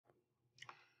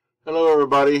Hello,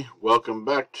 everybody. Welcome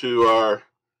back to our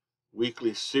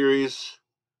weekly series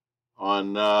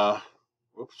on,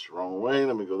 whoops, wrong way.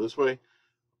 Let me go this way.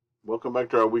 Welcome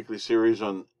back to our weekly series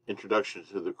on Introduction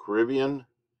to the Caribbean.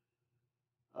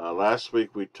 Last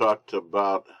week we talked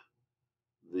about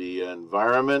the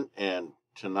environment, and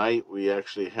tonight we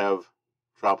actually have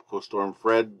Tropical Storm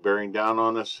Fred bearing down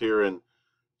on us here in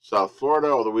South Florida,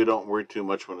 although we don't worry too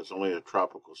much when it's only a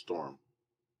tropical storm.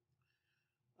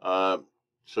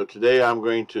 So today I'm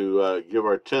going to give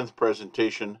our 10th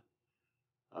presentation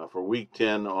for week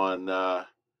 10 on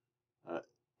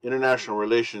international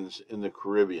relations in the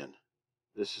Caribbean.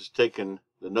 The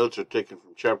notes are taken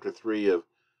from chapter 3 of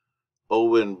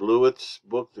Owen Blewett's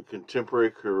book, The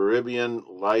Contemporary Caribbean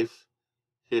Life,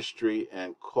 History,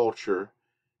 and Culture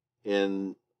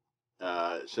since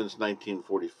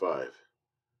 1945.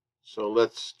 So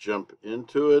let's jump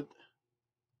into it.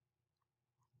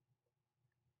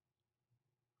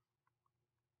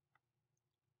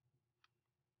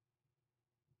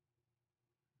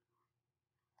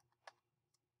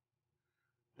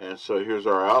 And so here's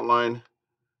our outline.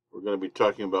 We're going to be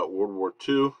talking about World War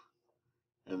II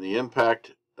and the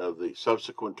impact of the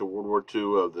subsequent to World War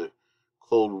II of the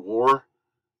Cold War,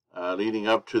 leading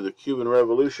up to the Cuban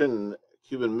Revolution,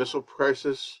 Cuban Missile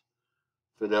Crisis,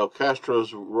 Fidel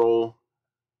Castro's role.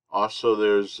 Also,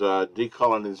 there's a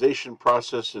decolonization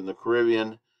process in the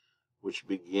Caribbean, which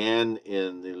began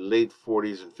in the late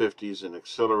 40s and 50s and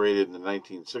accelerated in the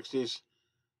 1960s.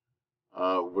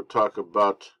 We'll talk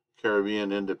about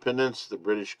Caribbean independence, the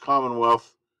British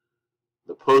Commonwealth,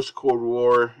 the post-Cold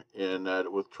War, and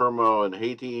with turmoil in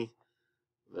Haiti,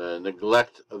 the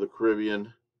neglect of the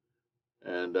Caribbean,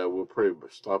 and we'll probably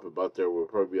stop about there. We'll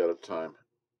probably be out of time.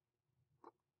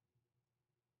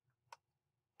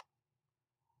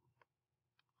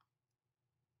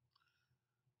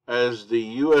 As the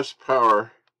U.S.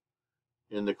 power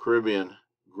in the Caribbean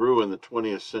grew in the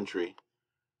 20th century,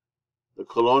 the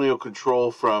colonial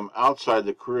control from outside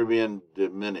the Caribbean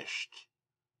diminished.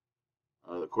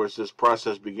 Of course, this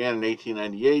process began in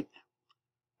 1898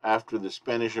 after the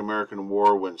Spanish-American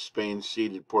War, when Spain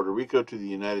ceded Puerto Rico to the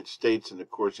United States, and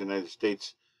of course the United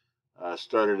States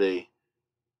started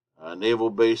a naval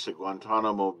base at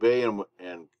Guantanamo Bay,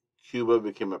 and Cuba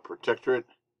became a protectorate.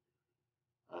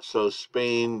 So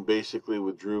Spain basically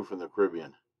withdrew from the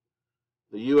Caribbean.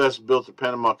 The U.S. built the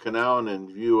Panama Canal, and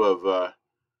in view of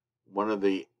one of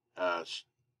the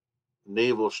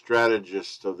naval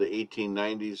strategists of the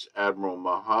 1890s, Admiral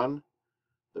Mahan,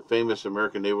 the famous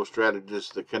American naval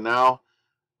strategist, the canal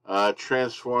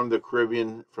transformed the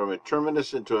Caribbean from a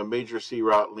terminus into a major sea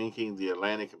route linking the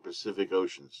Atlantic and Pacific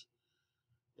Oceans.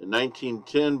 In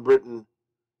 1910, Britain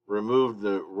removed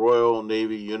the Royal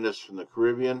Navy units from the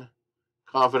Caribbean,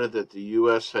 confident that the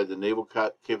U.S. had the naval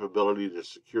capability to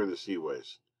secure the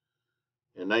seaways.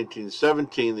 In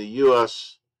 1917, the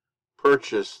U.S.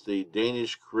 purchased the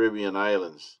Danish Caribbean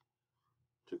islands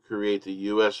to create the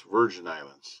U.S. Virgin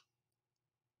Islands.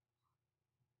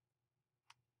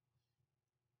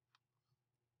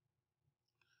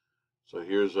 So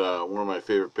here's one of my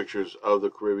favorite pictures of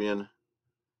the Caribbean,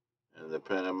 and the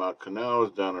Panama Canal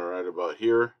is down right about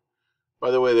here. By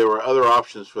the way, there were other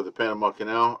options for the Panama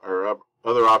Canal, or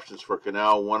other options for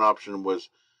canal. One option was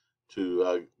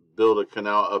to build a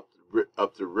canal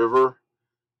up the river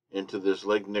into this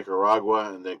Lake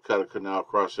Nicaragua and then cut a canal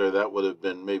across there. That would have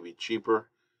been maybe cheaper.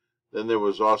 Then there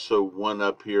was also one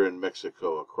up here in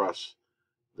Mexico across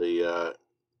the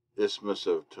Isthmus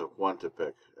of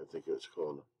Tehuantepec, I think it's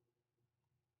called.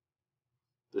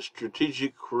 The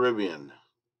strategic Caribbean.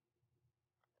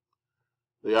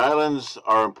 The islands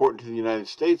are important to the United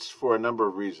States for a number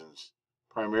of reasons,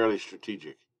 primarily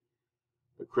strategic.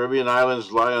 The Caribbean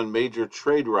islands lie on major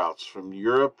trade routes from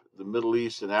Europe, the Middle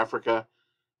East, and Africa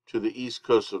to the east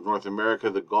coast of North America,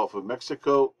 the Gulf of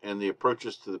Mexico, and the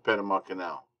approaches to the Panama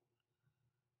Canal.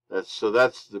 That's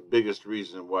the biggest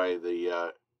reason why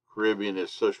the Caribbean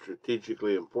is so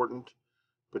strategically important.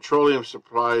 Petroleum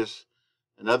supplies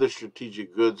and other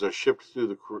strategic goods are shipped through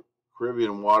the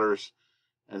Caribbean waters,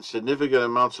 and significant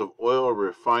amounts of oil are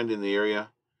refined in the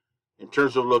area. In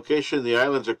terms of location, the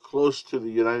islands are close to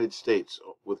the United States,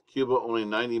 with Cuba only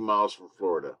 90 miles from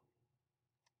Florida.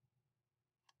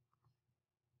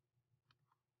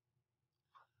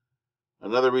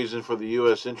 Another reason for the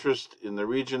U.S. interest in the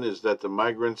region is that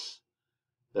migrants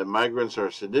are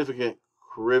a significant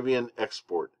Caribbean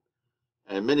export,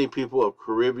 and many people of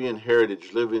Caribbean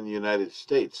heritage live in the United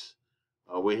States.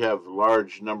 We have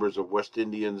large numbers of West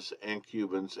Indians and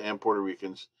Cubans and Puerto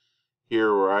Ricans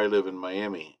here where I live in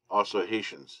Miami, also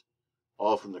Haitians,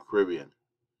 all from the Caribbean.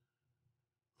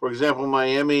 For example,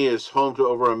 Miami is home to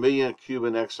over 1 million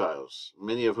Cuban exiles,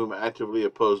 many of whom actively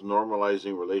oppose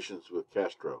normalizing relations with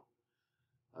Castro.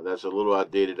 That's a little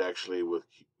outdated, actually, we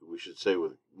should say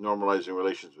with normalizing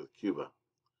relations with Cuba.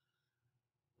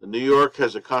 New York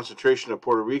has a concentration of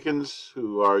Puerto Ricans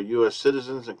who are U.S.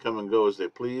 citizens and come and go as they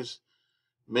please.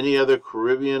 Many other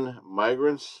Caribbean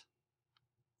migrants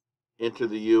enter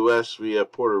the U.S. via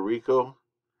Puerto Rico.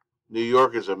 New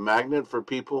York is a magnet for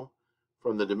people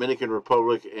from the Dominican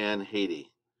Republic and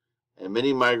Haiti. And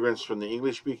many migrants from the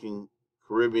English-speaking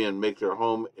Caribbean make their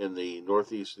home in the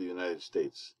northeast of the United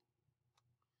States.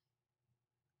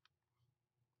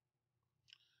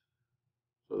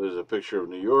 So there's a picture of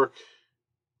New York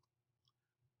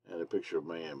and a picture of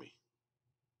Miami.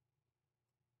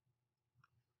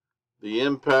 The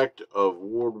impact of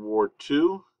World War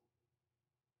II.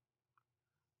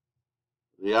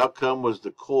 The outcome was the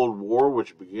Cold War,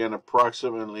 which began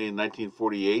approximately in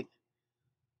 1948.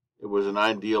 It was an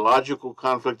ideological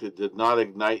conflict that did not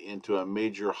ignite into a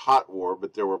major hot war,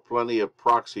 but there were plenty of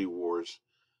proxy wars,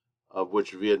 of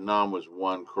which Vietnam was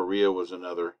one, Korea was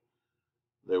another.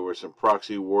 There were some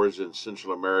proxy wars in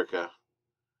Central America.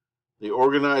 The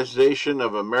Organization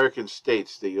of American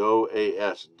States, the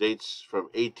OAS, dates from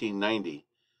 1890,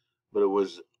 but it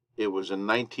was in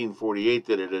 1948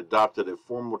 that it adopted a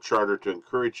formal charter to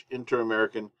encourage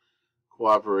inter-American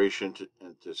cooperation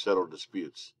to settle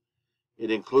disputes. It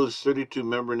includes 32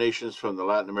 member nations from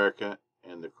Latin America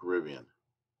and the Caribbean.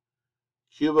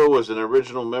 Cuba was an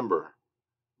original member,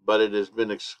 but it has been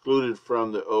excluded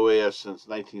from the OAS since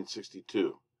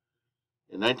 1962.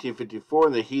 In 1954,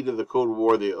 in the heat of the Cold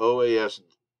War, the OAS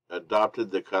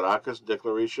adopted the Caracas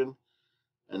Declaration,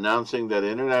 announcing that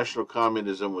international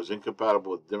communism was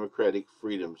incompatible with democratic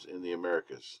freedoms in the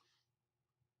Americas.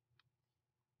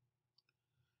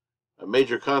 A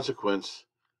major consequence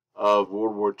of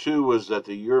World War II was that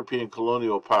the European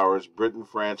colonial powers, Britain,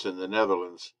 France, and the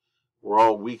Netherlands, were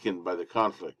all weakened by the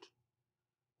conflict,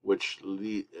 which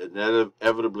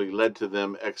inevitably led to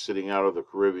them exiting out of the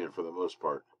Caribbean for the most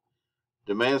part.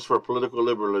 Demands for political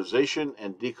liberalization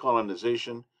and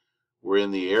decolonization were in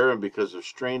the air, and because of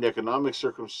strained economic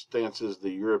circumstances,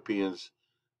 the Europeans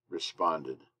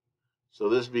responded. So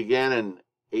this began in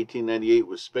 1898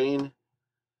 with Spain,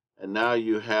 and now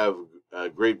you have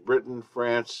Great Britain,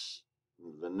 France,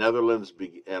 the Netherlands,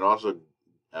 and also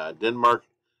Denmark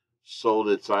sold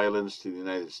its islands to the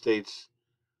United States.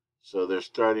 So they're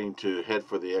starting to head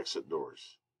for the exit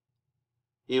doors.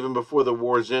 Even before the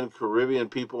war's end, Caribbean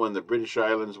people in the British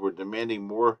Islands were demanding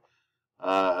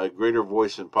a greater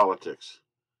voice in politics.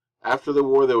 After the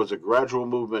war, there was a gradual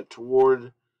movement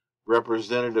toward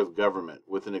representative government,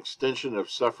 with an extension of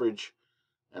suffrage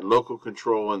and local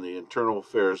control in the internal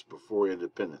affairs before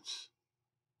independence.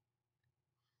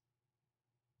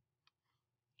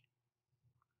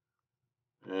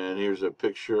 And here's a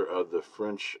picture of the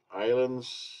French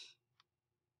islands,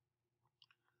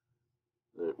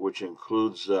 which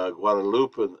includes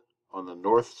Guadeloupe. On the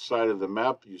north side of the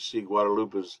map, you see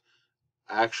Guadeloupe is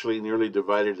actually nearly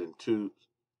divided in two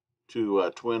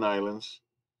twin islands.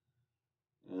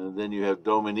 And then you have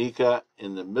Dominica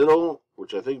in the middle,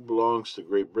 which I think belongs to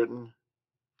Great Britain,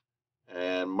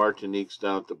 and Martinique's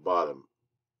down at the bottom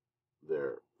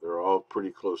there. They're all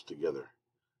pretty close together.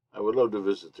 I would love to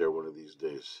visit there one of these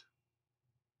days.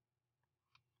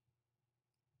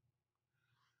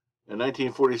 In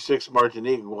 1946,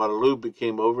 Martinique and Guadeloupe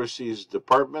became overseas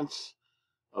departments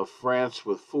of France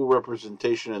with full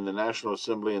representation in the National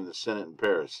Assembly and the Senate in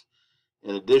Paris,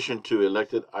 in addition to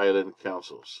elected island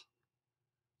councils.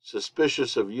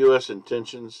 Suspicious of U.S.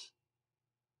 intentions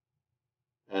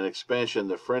and expansion,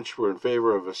 the French were in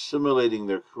favor of assimilating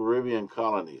their Caribbean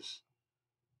colonies.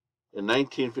 In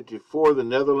 1954, the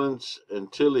Netherlands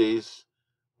Antilles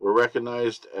were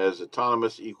recognized as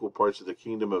autonomous equal parts of the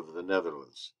Kingdom of the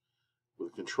Netherlands,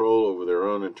 with control over their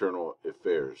own internal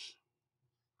affairs.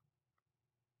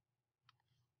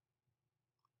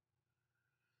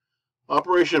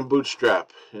 Operation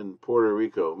Bootstrap in Puerto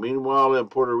Rico. Meanwhile, in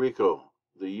Puerto Rico,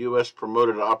 the U.S.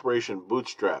 promoted Operation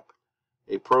Bootstrap,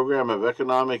 a program of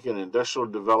economic and industrial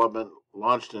development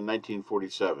launched in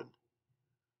 1947.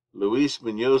 Luis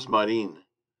Muñoz Marin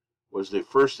was the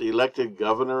first elected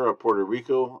governor of Puerto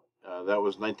Rico. That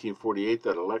was 1948,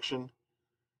 that election.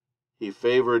 He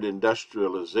favored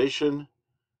industrialization,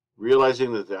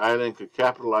 realizing that the island could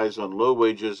capitalize on low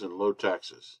wages and low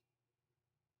taxes.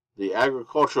 The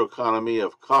agricultural economy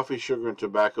of coffee, sugar, and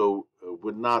tobacco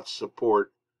would not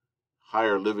support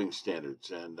higher living standards,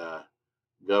 and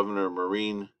Governor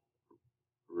Marin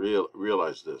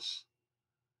realized this.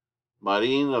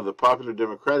 Marin of the Popular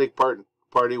Democratic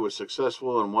Party was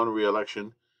successful and won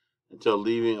re-election, until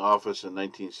leaving office in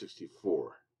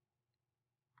 1964.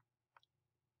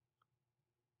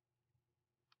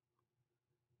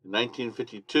 In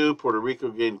 1952, Puerto Rico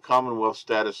gained Commonwealth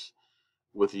status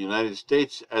with the United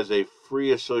States as a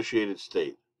free associated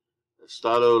state,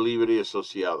 Estado Libre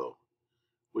Asociado,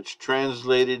 which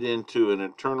translated into an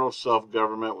internal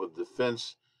self-government with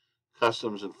defense,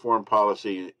 customs, and foreign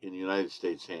policy in United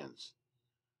States hands.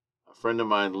 A friend of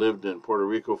mine lived in Puerto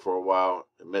Rico for a while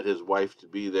and met his wife to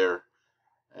be there,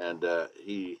 and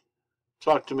he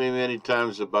talked to me many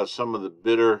times about some of the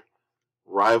bitter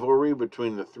rivalry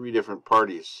between the three different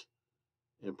parties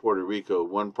in Puerto Rico.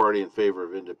 One party in favor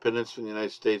of independence from the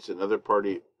United States, another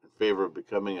party in favor of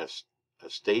becoming a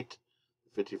state,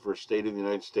 the 51st state of the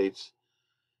United States,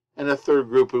 and a third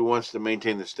group who wants to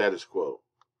maintain the status quo.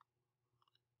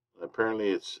 Apparently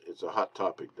it's a hot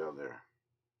topic down there.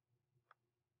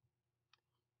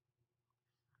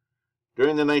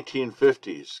 During the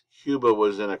 1950s, Cuba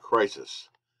was in a crisis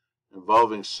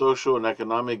involving social and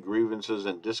economic grievances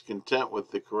and discontent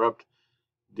with the corrupt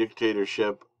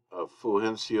dictatorship of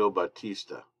Fulgencio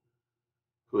Batista,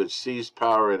 who had seized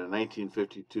power in a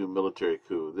 1952 military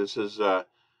coup. This is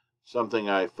something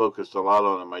I focused a lot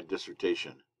on in my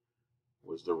dissertation,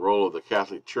 was the role of the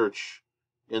Catholic Church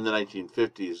in the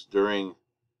 1950s during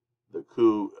the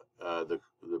coup, the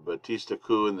Batista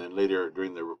coup, and then later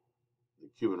during the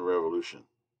Cuban Revolution.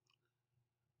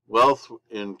 Wealth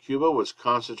in Cuba was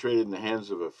concentrated in the hands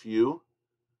of a few.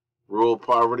 Rural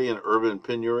poverty and urban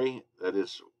penury, that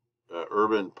is,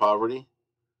 urban poverty,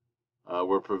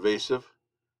 were pervasive.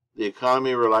 The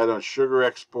economy relied on sugar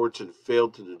exports and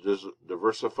failed to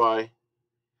diversify.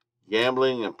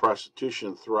 Gambling and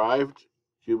prostitution thrived.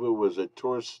 Cuba was a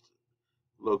tourist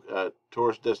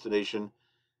destination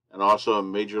and also a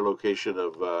major location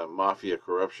of mafia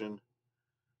corruption.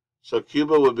 So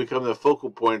Cuba would become the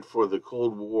focal point for the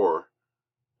Cold War,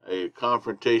 a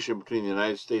confrontation between the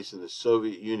United States and the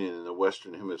Soviet Union in the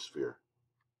Western Hemisphere.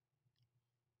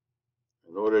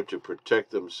 In order to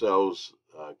protect themselves,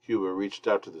 Cuba reached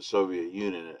out to the Soviet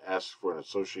Union and asked for an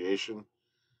association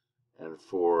and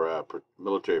for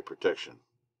military protection.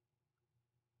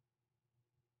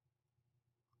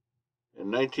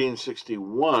 In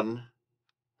 1961,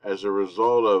 as a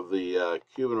result of the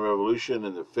Cuban Revolution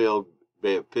and the failed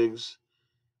Bay of Pigs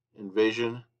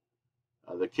invasion,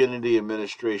 the Kennedy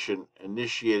administration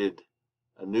initiated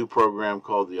a new program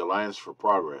called the Alliance for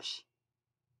Progress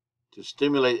to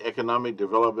stimulate economic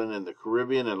development in the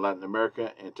Caribbean and Latin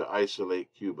America and to isolate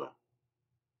Cuba.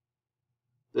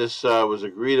 This was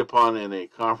agreed upon in a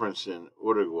conference in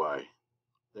Uruguay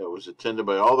that was attended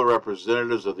by all the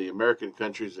representatives of the American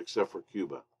countries except for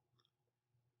Cuba.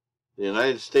 The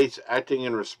United States, acting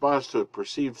in response to a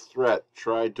perceived threat,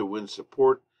 tried to win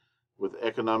support with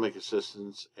economic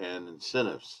assistance and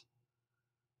incentives.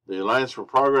 The Alliance for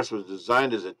Progress was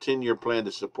designed as a 10-year plan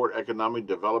to support economic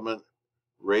development,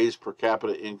 raise per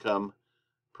capita income,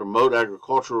 promote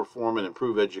agricultural reform, and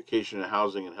improve education and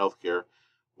housing and healthcare,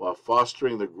 while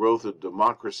fostering the growth of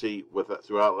democracy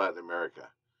throughout Latin America.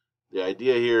 The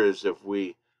idea here is if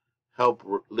we help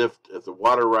lift, if the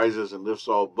water rises and lifts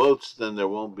all boats, then there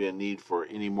won't be a need for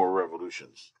any more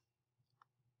revolutions.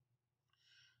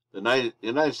 The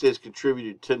United States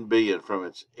contributed $10 billion from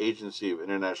its Agency of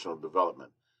International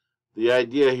Development. The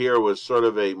idea here was sort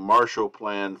of a Marshall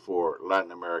Plan for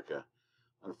Latin America.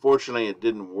 Unfortunately, it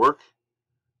didn't work.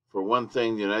 For one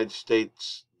thing, the United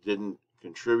States didn't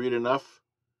contribute enough.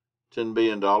 $10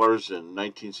 billion in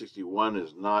 1961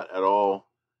 is not at all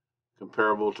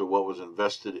comparable to what was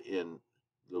invested in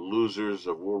the losers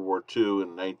of World War II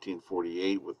in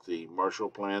 1948 with the Marshall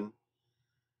Plan.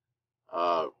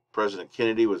 President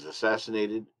Kennedy was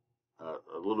assassinated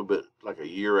a little bit like a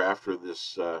year after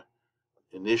this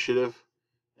initiative,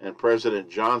 and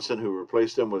President Johnson, who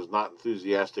replaced him, was not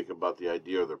enthusiastic about the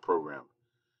idea of the program.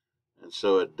 And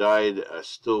so it died a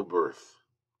stillbirth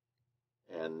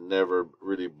and never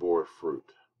really bore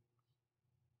fruit.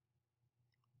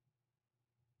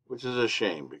 Which is a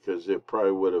shame, because it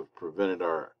probably would have prevented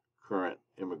our current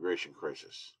immigration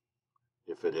crisis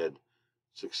if it had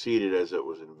succeeded as it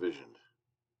was envisioned.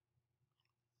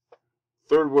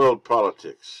 Third world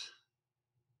politics.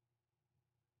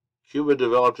 Cuba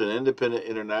developed an independent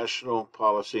international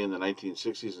policy in the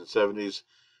 1960s and 70s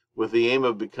with the aim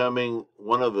of becoming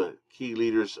one of the key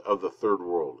leaders of the third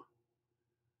world.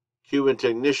 Cuban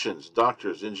technicians,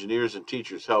 doctors, engineers, and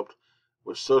teachers helped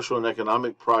with social and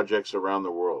economic projects around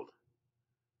the world.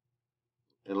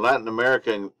 In Latin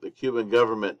America, the Cuban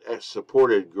government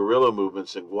supported guerrilla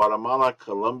movements in Guatemala,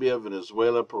 Colombia,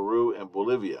 Venezuela, Peru, and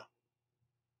Bolivia.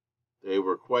 They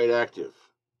were quite active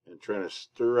in trying to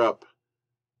stir up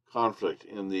conflict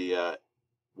in the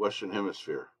Western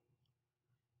Hemisphere.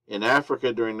 In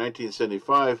Africa during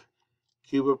 1975,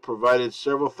 Cuba provided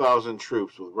several thousand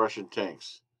troops with Russian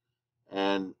tanks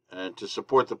and to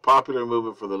support the popular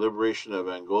movement for the liberation of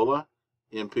Angola,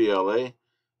 MPLA,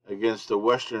 against the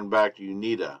Western-backed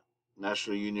UNITA,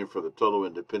 National Union for the Total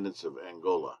Independence of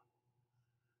Angola.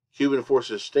 Cuban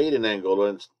forces stayed in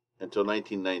Angola until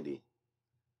 1990.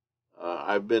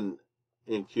 I've been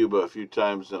in Cuba a few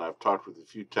times, and I've talked with a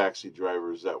few taxi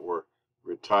drivers that were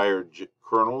retired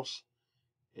colonels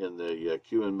in the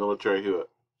Cuban military who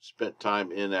spent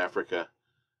time in Africa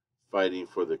fighting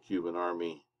for the Cuban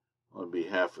army on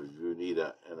behalf of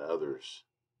UNITA and others.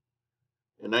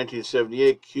 In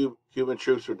 1978, Cuban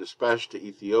troops were dispatched to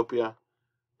Ethiopia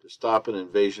to stop an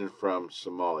invasion from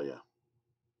Somalia.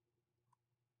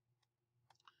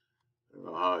 I don't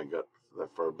know how I got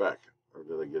that far back, or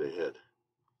did I get ahead?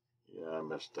 Yeah, I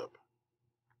messed up.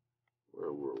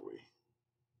 Where were we?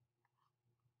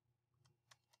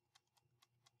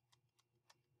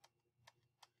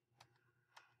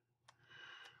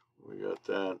 We got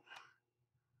that.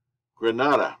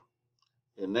 Grenada.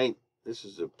 This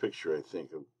is a picture, I think.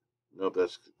 Nope,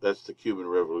 that's the Cuban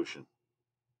Revolution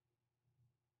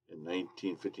in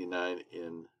 1959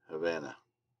 in Havana.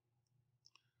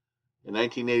 In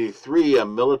 1983, a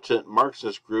militant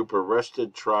Marxist group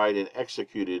arrested, tried, and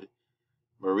executed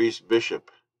Maurice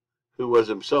Bishop, who was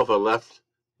himself a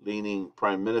left-leaning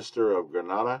prime minister of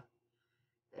Grenada,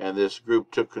 and this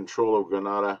group took control of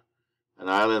Grenada, an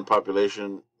island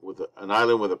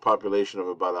with a population of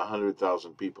about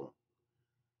 100,000 people.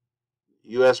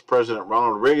 U.S. President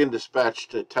Ronald Reagan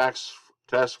dispatched a task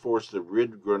force to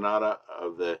rid Grenada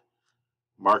of the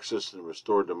Marxists and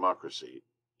restore democracy.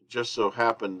 It just so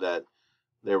happened that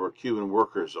there were Cuban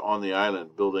workers on the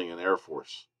island building an air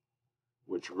force,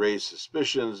 which raised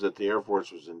suspicions that the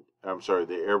airport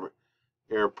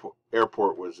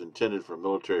was intended for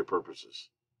military purposes.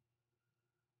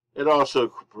 It also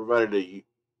provided a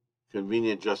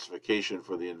convenient justification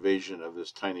for the invasion of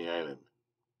this tiny island.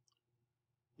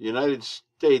 The United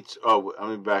States, let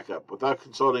me back up. Without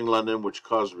consulting London, which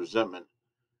caused resentment,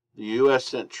 the U.S.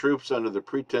 sent troops under the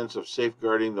pretense of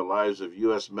safeguarding the lives of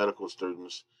U.S. medical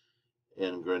students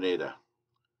in Grenada.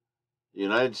 The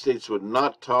United States would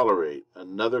not tolerate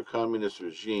another communist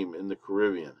regime in the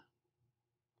Caribbean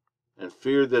and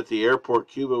feared that the airport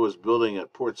Cuba was building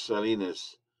at Port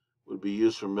Salinas would be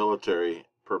used for military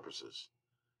purposes.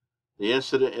 The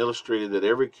incident illustrated that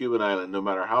every Cuban island, no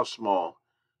matter how small,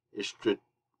 is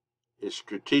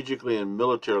strategically and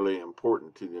militarily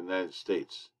important to the United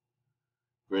States.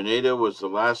 Grenada was the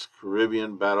last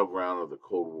Caribbean battleground of the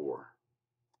Cold War.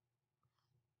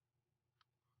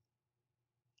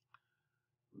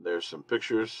 There's some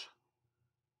pictures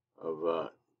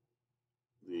of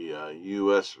the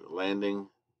U.S. landing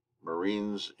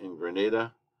Marines in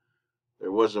Grenada.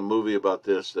 There was a movie about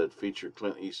this that featured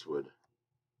Clint Eastwood.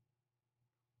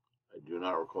 I do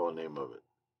not recall the name of it.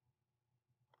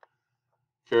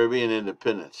 Caribbean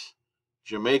independence.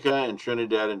 Jamaica and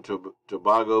Trinidad and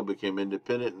Tobago became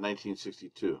independent in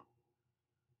 1962.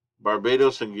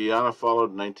 Barbados and Guyana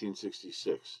followed in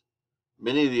 1966.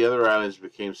 Many of the other islands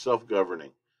became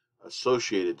self-governing,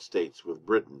 associated states with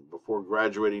Britain before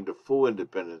graduating to full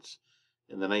independence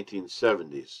in the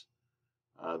 1970s.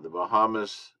 The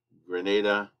Bahamas,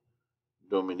 Grenada,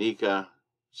 Dominica,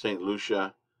 St.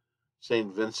 Lucia,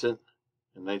 St. Vincent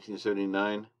in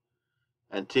 1979,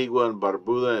 Antigua and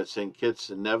Barbuda and St. Kitts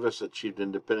and Nevis achieved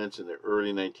independence in the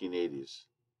early 1980s.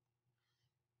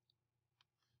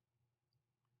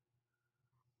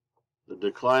 The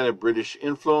decline of British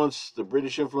influence. The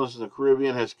British influence in the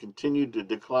Caribbean has continued to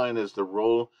decline as the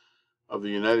role of the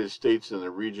United States in the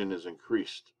region has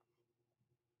increased.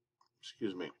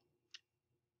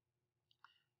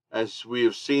 As we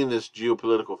have seen, this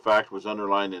geopolitical fact was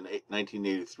underlined in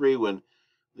 1983 when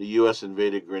the U.S.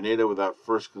 invaded Grenada without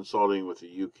first consulting with the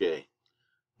U.K.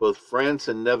 Both France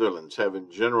and Netherlands have in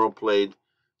general played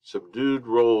subdued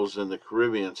roles in the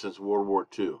Caribbean since World War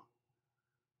II,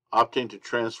 opting to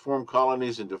transform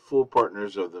colonies into full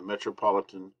partners of the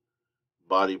metropolitan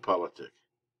body politic.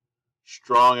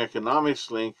 Strong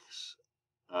economics links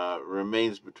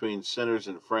remains between centers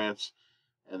in France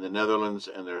and the Netherlands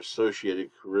and their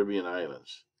associated Caribbean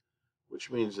islands,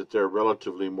 which means that they're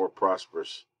relatively more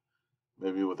prosperous,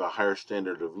 maybe with a higher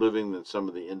standard of living than some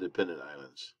of the independent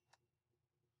islands.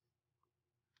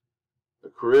 The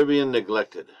Caribbean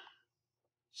neglected.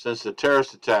 Since the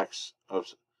terrorist attacks of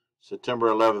September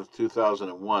 11,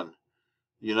 2001,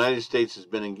 the United States has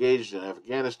been engaged in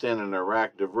Afghanistan and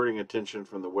Iraq, diverting attention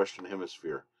from the Western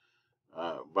Hemisphere.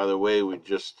 By the way, we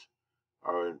just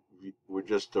are we're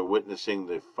just witnessing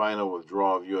the final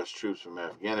withdrawal of U.S. troops from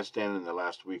Afghanistan in the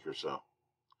last week or so.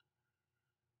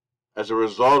 As a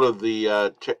result of the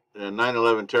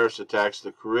 9/11 terrorist attacks,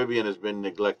 the Caribbean has been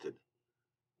neglected.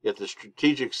 Yet the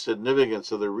strategic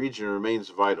significance of the region remains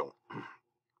vital.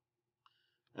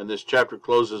 And this chapter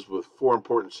closes with 4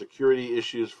 important security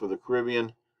issues for the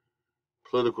Caribbean: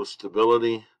 political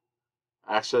stability,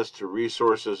 access to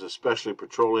resources, especially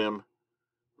petroleum,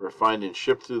 refined and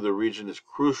shipped through the region, is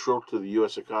crucial to the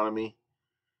U.S. economy.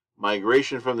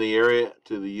 Migration from the area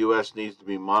to the U.S. needs to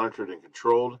be monitored and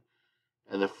controlled,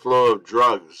 and the flow of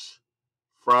drugs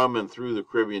from and through the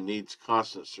Caribbean needs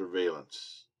constant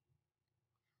surveillance.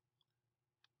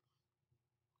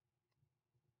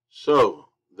 So,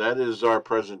 that is our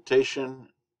presentation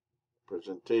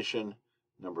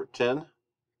number 10.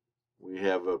 We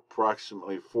have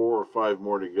approximately 4 or 5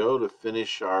 more to go to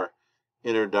finish our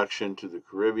introduction to the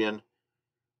Caribbean.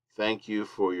 Thank you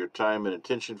for your time and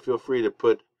attention. Feel free to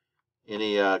put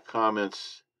any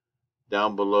comments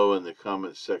down below in the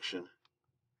comments section,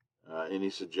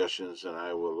 any suggestions, and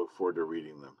I will look forward to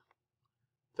reading them.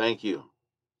 Thank you.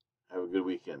 Have a good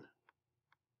weekend.